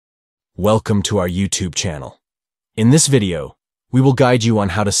Welcome to our YouTube channel. In this video, we will guide you on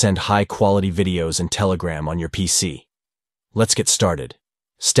how to send high-quality videos and Telegram on your PC. Let's get started.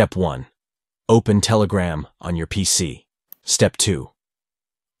 Step 1. Open Telegram on your PC. Step 2.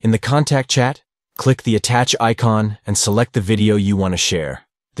 In the contact chat, click the attach icon and select the video you want to share.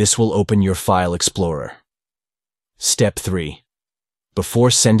 This will open your File Explorer. Step 3. Before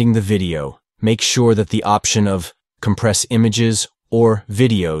sending the video, make sure that the option of Compress Images or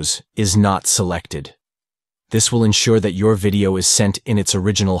Videos is not selected. This will ensure that your video is sent in its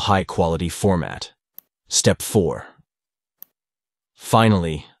original high-quality format. Step 4.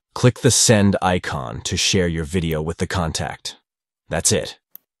 Finally, click the Send icon to share your video with the contact. That's it.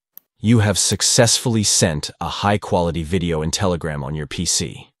 You have successfully sent a high-quality video in Telegram on your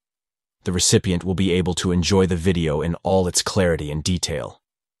PC. The recipient will be able to enjoy the video in all its clarity and detail.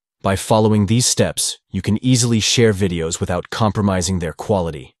 By following these steps, you can easily share videos without compromising their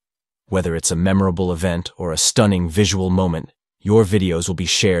quality. Whether it's a memorable event or a stunning visual moment, your videos will be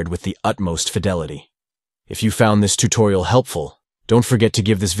shared with the utmost fidelity. If you found this tutorial helpful, don't forget to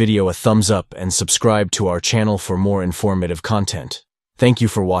give this video a thumbs up and subscribe to our channel for more informative content. Thank you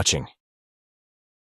for watching.